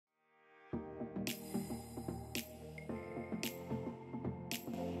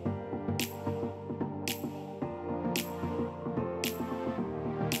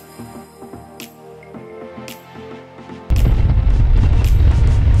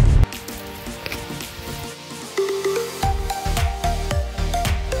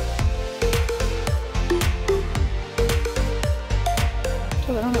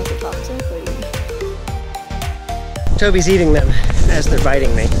Tobie's eating them as they're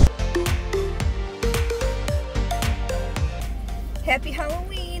biting me. Happy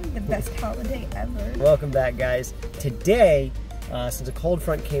Halloween, the best holiday ever. Welcome back, guys. Today, since a cold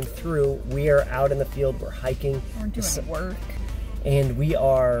front came through, we are out in the field, we're hiking. We're doing work. And we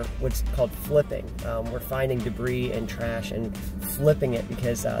are what's called flipping. We're finding debris and trash and flipping it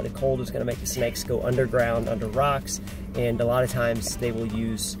because the cold is going to make the snakes go underground, under rocks, and a lot of times they will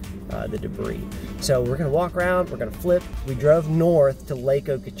use the debris. So we're going to walk around, we're going to flip. We drove north to Lake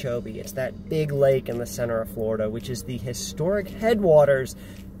Okeechobee. It's that big lake in the center of Florida, which is the historic headwaters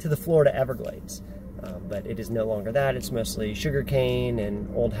to the Florida Everglades. But it is no longer that. It's mostly sugarcane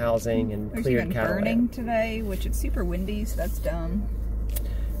and old housing and cleared cattle. There's even burning today, which it's super windy, so that's dumb.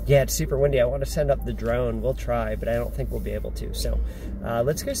 Yeah, it's super windy. I want to send up the drone. We'll try, but I don't think we'll be able to. So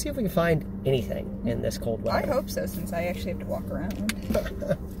let's go see if we can find anything in this cold weather. I hope so, since I actually have to walk around.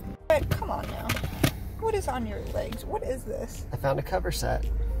 But come on now. What is on your legs? What is this? I found a cover set,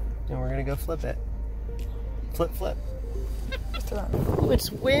 and we're going to go flip it. Flip, flip. Oh,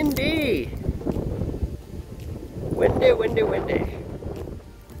 it's windy. Windy, windy, windy.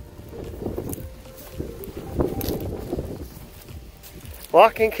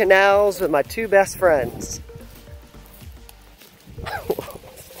 Walking canals with my two best friends.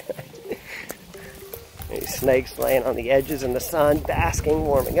 These snakes laying on the edges in the sun, basking,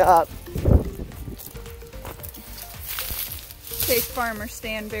 warming up. Say Farmer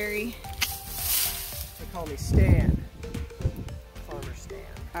Stanberry. They call me Stan. Farmer Stan.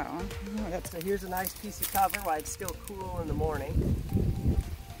 Oh, that's So here's a nice piece of cover while it's still cool in the morning.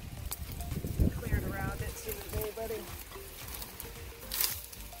 Cleared around it, see if there's anybody.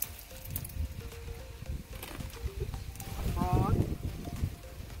 A frog.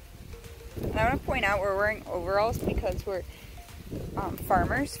 And I want to point out we're wearing overalls because we're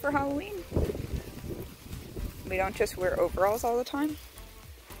farmers for Halloween. We don't just wear overalls all the time.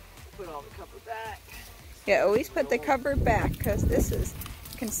 Put all the cover back. Yeah, always put the cover back because this is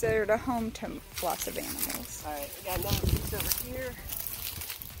considered a home to lots of animals. Alright, we got another piece over here.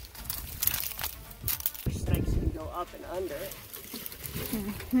 Snakes can go up and under it.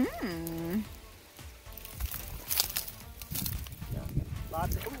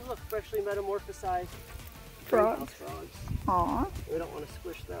 Lots of, oh look, freshly metamorphosized Frogs. frogs. Aw. We don't want to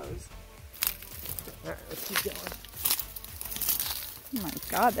squish those. Alright, let's keep going. Oh my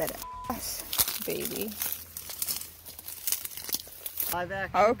god, that ass, baby. Live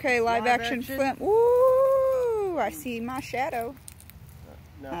action. Okay, live action flip. Woo! I see my shadow.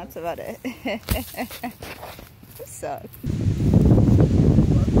 No. That's about it. This sucks.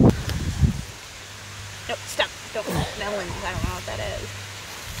 Nope, stop. Don't. That one, I don't know what that is.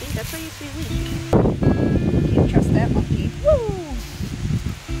 See, that's why you see weak. Can't trust that monkey. Woo!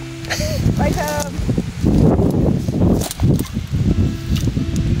 Bye, Tub.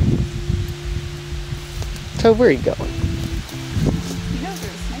 So where are you going? You know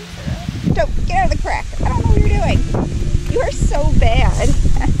there's snakes there. Don't get out of the crack. I don't know what you're doing. You are so bad.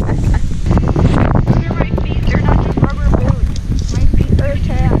 They're my feet. They're not just rubber boots. My feet are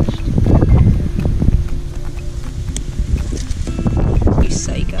attached. You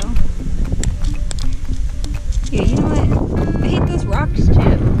psycho. Yeah, you know what? I hate those rocks too.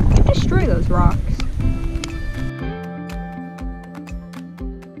 You destroy those rocks.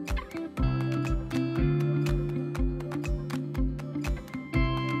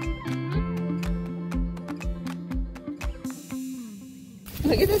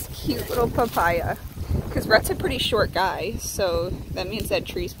 Look at this cute little papaya. Because Rhett's a pretty short guy, so that means that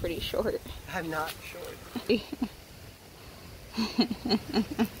tree's pretty short. I'm not short.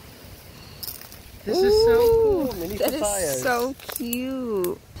 This is so cool. Mini that papayas. Is so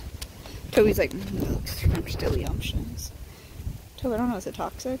cute. Tobie's like, looks delicious. Tobie, I don't know, is it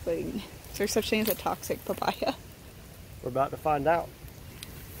toxic? Like, is there such thing as a toxic papaya? We're about to find out.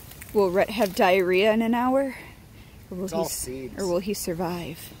 Will Rhett have diarrhea in an hour? Or will, it's all seeds. Or will he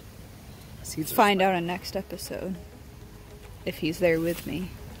survive? Seeds find out on next episode. If he's there with me.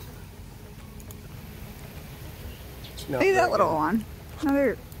 Look at that little one.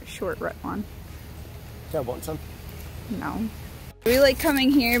 Another short Rhett one. Do I want some? No. We like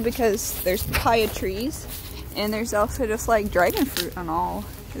coming here because there's papaya trees. And there's also just like dragon fruit on all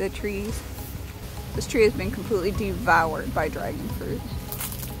the trees. This tree has been completely devoured by dragon fruit.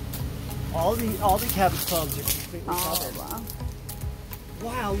 All the cabbage palms are completely covered. Wow.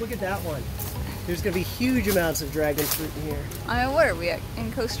 Wow, look at that one. There's gonna be huge amounts of dragon fruit in here. What are we at?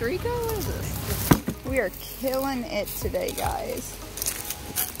 In Costa Rica? What is this? We are killing it today, guys.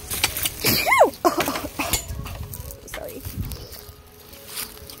 Sorry.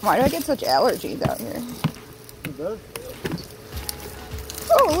 Why do I get such allergies out here? Both.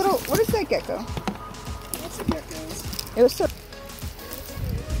 a little, what is that gecko? Lots of geckos. It was so...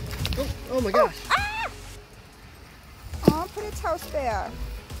 Oh my gosh. Oh, ah! Aw, put its house back.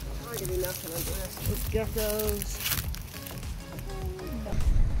 I can do nothing under this. With geckos.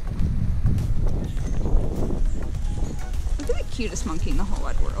 Look at the cutest monkey in the whole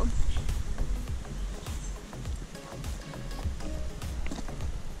wide world.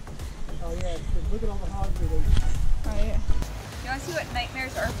 Oh yeah, look at all the hogs released. Oh yeah. You want to see what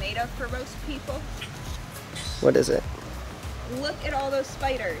nightmares are made of for most people? What is it? Look at all those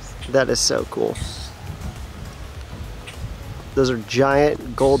spiders. That is so cool. Those are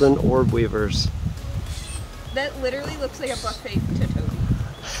giant golden orb weavers. That literally looks like a buffet to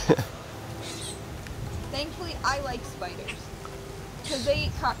Tobie. Thankfully, I like spiders. Because they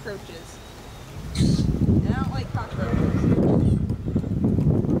eat cockroaches. And I don't like cockroaches.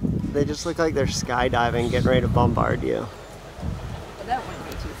 They just look like they're skydiving, getting ready to bombard you. But that wouldn't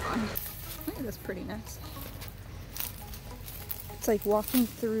be too fun. Look at this pretty nest. It's like walking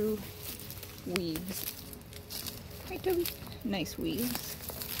through weeds. Hi, Tobie. Nice weeds.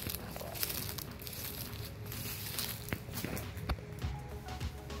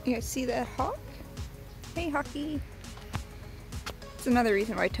 You guys see that hawk? Hey, hawky. It's another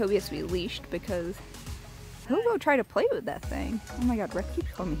reason why Tobie has to be leashed, because he'll go try to play with that thing. Oh my god, Rhett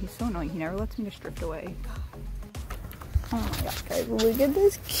keeps calling me. He's so annoying. He never lets me just drift away. Oh my gosh, guys. Look at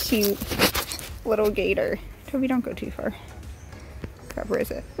this cute little gator. Tobie, don't go too far. Crap, where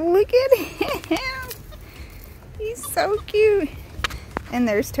is it? Look at him! He's so cute. And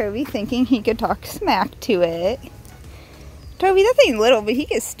there's Tobie thinking he could talk smack to it. Tobie, that thing's little, but he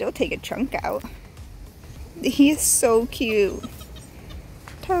can still take a chunk out. He is so cute.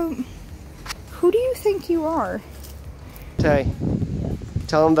 Tobe, who do you think you are? Tay,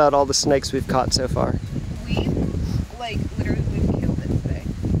 tell them about all the snakes we've caught so far. We've killed it today.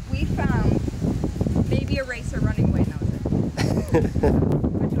 We found maybe a racer running away, and that was it.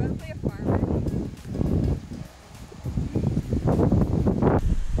 Would you want to play a farmer?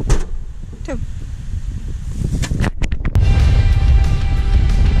 Tobe.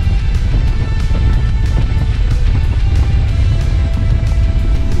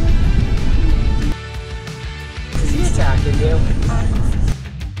 Is he attacking you?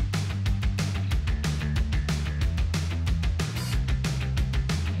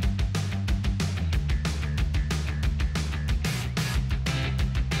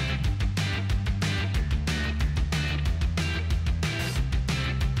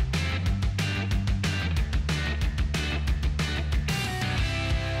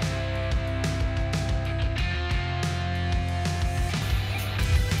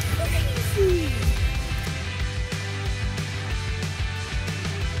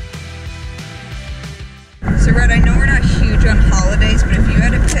 So Red, I know we're not huge on holidays, but if you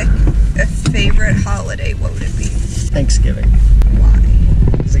had to pick a favorite holiday, what would it be? Thanksgiving. Why?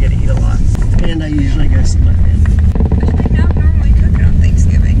 Because I get to eat a lot. And I usually go see my family. I don't normally cook it on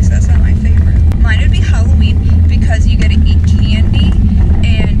Thanksgiving, so that's not my favorite. Mine would be Halloween, because you get to eat candy,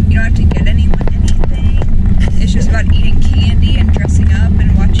 and you don't have to get anyone anything. It's just about eating candy and dressing up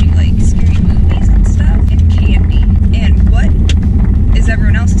and watching like scary movies and stuff, and candy. And what is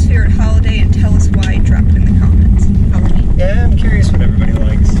everyone else's favorite holiday, and tell us why. Drop it in the comments. Halloween. Yeah, I'm curious what everybody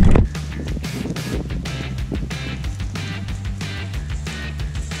likes.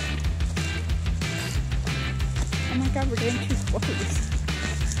 Oh my god, we're getting too close.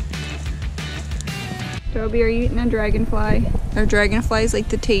 Tobie, are you eating a dragonfly? A dragonfly is like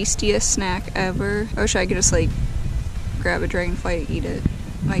the tastiest snack ever. I wish I could just like grab a dragonfly to eat it.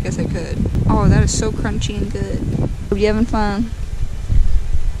 I guess I could. Oh, that is so crunchy and good. Are you having fun?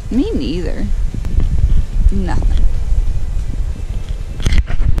 Me neither. Nothing.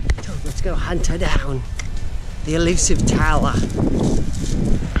 Let's go hunt her down. The elusive tower.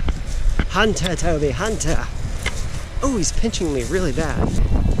 Hunt her, Tobie, hunt her. Oh, he's pinching me really bad.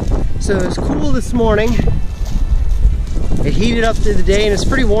 So it was cool this morning. It heated up through the day and it's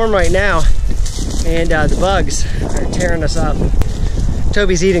pretty warm right now. And the bugs are tearing us up.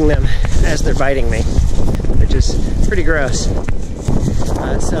 Tobie's eating them as they're biting me, which is pretty gross.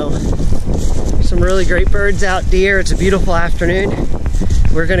 So some really great birds out, deer. It's a beautiful afternoon.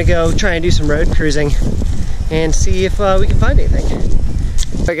 We're gonna go try and do some road cruising and see if we can find anything.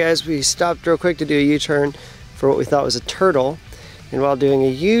 All right guys, we stopped real quick to do a U-turn for what we thought was a turtle. And while doing a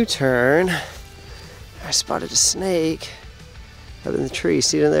U-turn, I spotted a snake up in the tree.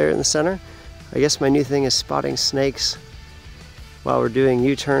 See it there in the center? I guess my new thing is spotting snakes while we're doing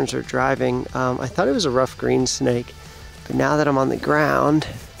U-turns or driving. I thought it was a rough green snake, but now that I'm on the ground,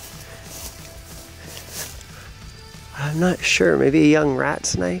 I'm not sure, maybe a young rat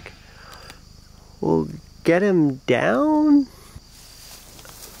snake. We'll get him down.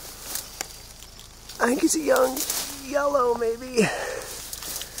 I think it's a young yellow, maybe.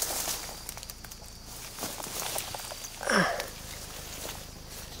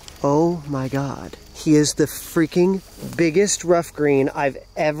 Oh my God. He is the freaking biggest rough green I've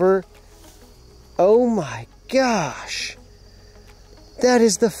ever... Oh my gosh. That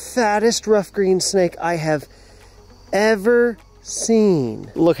is the fattest rough green snake I have ever seen.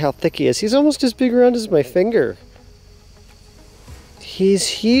 Look how thick he is. He's almost as big around as my finger. He's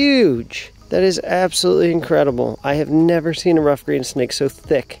huge. That is absolutely incredible. I have never seen a rough green snake so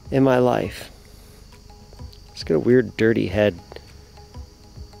thick in my life. It's got a weird dirty head.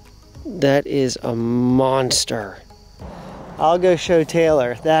 That is a monster. I'll go show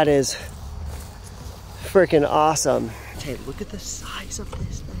Taylor. That is freaking awesome. Hey, look at the size of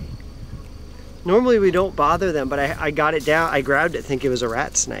this thing. Normally we don't bother them, but I got it down. I grabbed it thinking it was a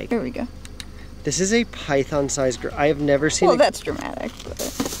rat snake. There we go. This is a python-sized. I have never seen. Well, that's dramatic.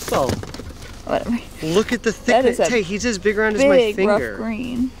 But well, whatever. Look at the thickness. Hey, he's as big around as my finger. Big rough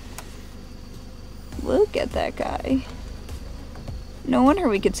green. Look at that guy. No wonder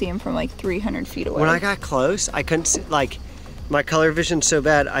we could see him from like 300 feet away. When I got close, I couldn't see, like, my color vision's so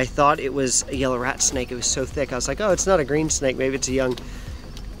bad, I thought it was a yellow rat snake. It was so thick. I was like, oh, it's not a green snake. Maybe it's a young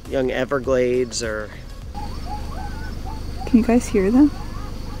Everglades or... Can you guys hear them?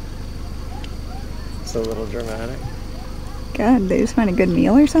 It's a little dramatic. God, they just find a good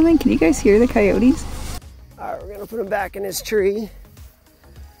meal or something? Can you guys hear the coyotes? All right, we're gonna put him back in his tree.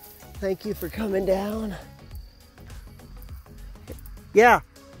 Thank you for coming down. Yeah.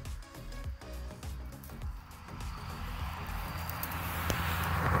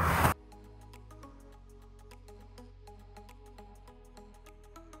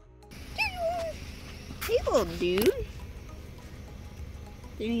 Hey, little dude. Do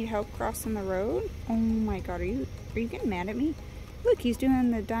you need help crossing the road? Oh my God, are you getting mad at me? Look, he's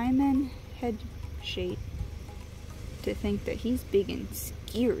doing the diamond head shape to think that he's big and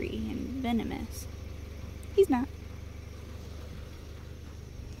scary and venomous. He's not.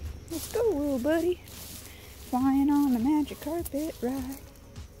 Let's go, little buddy. Flying on the magic carpet ride.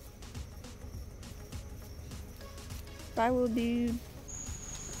 Bye, little dude.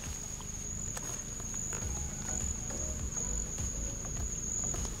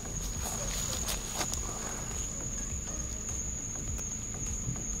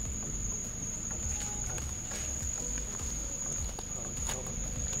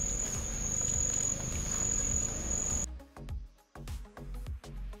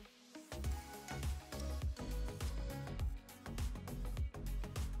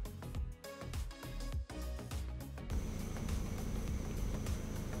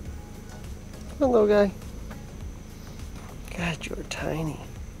 Hello, guy. God, you're tiny.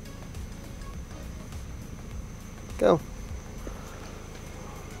 Go.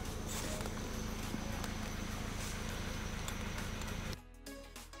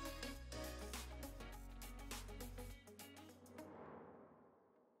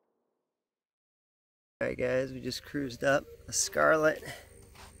 Alright guys, we just cruised up a scarlet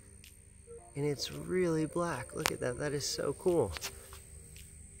and it's really black. Look at that, that is so cool.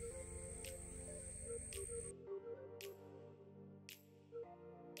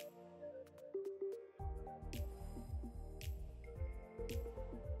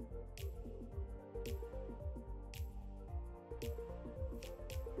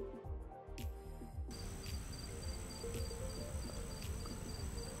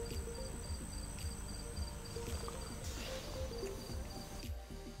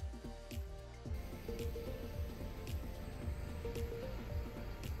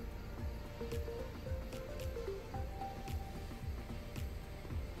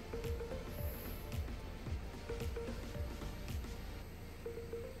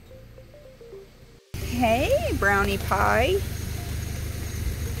 Hey, brownie pie.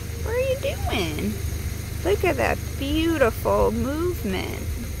 What are you doing? Look at that beautiful movement.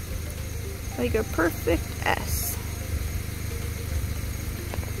 Like a perfect S.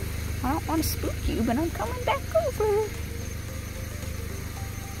 I don't want to spook you, but I'm coming back over.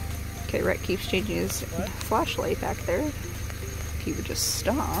 Okay, Rhett keeps changing his flashlight back there. If he would just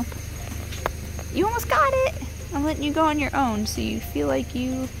stop. You almost got it. I'm letting you go on your own so you feel like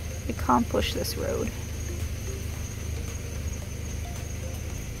you accomplished this road.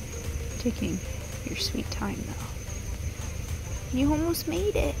 Taking your sweet time though. You almost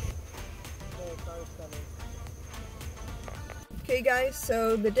made it. Okay guys,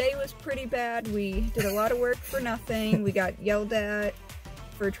 so the day was pretty bad. We did a lot of work for nothing. We got yelled at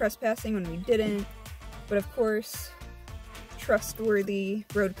for trespassing when we didn't. But of course, trustworthy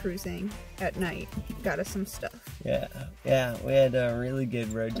road cruising at night got us some stuff. Yeah, we had a really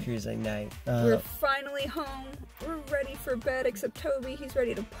good road cruising night. We're finally home. We're ready for bed, except Tobie, he's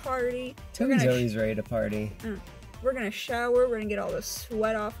ready to party. Tobie's always ready to party. We're gonna shower, we're gonna get all the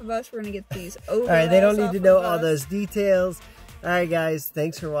sweat off of us, we're gonna get these overalls. Alright, they don't need to know all those details. Alright guys,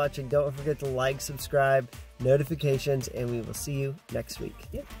 thanks for watching. Don't forget to like, subscribe, notifications, and we will see you next week.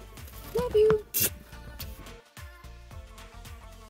 Yep.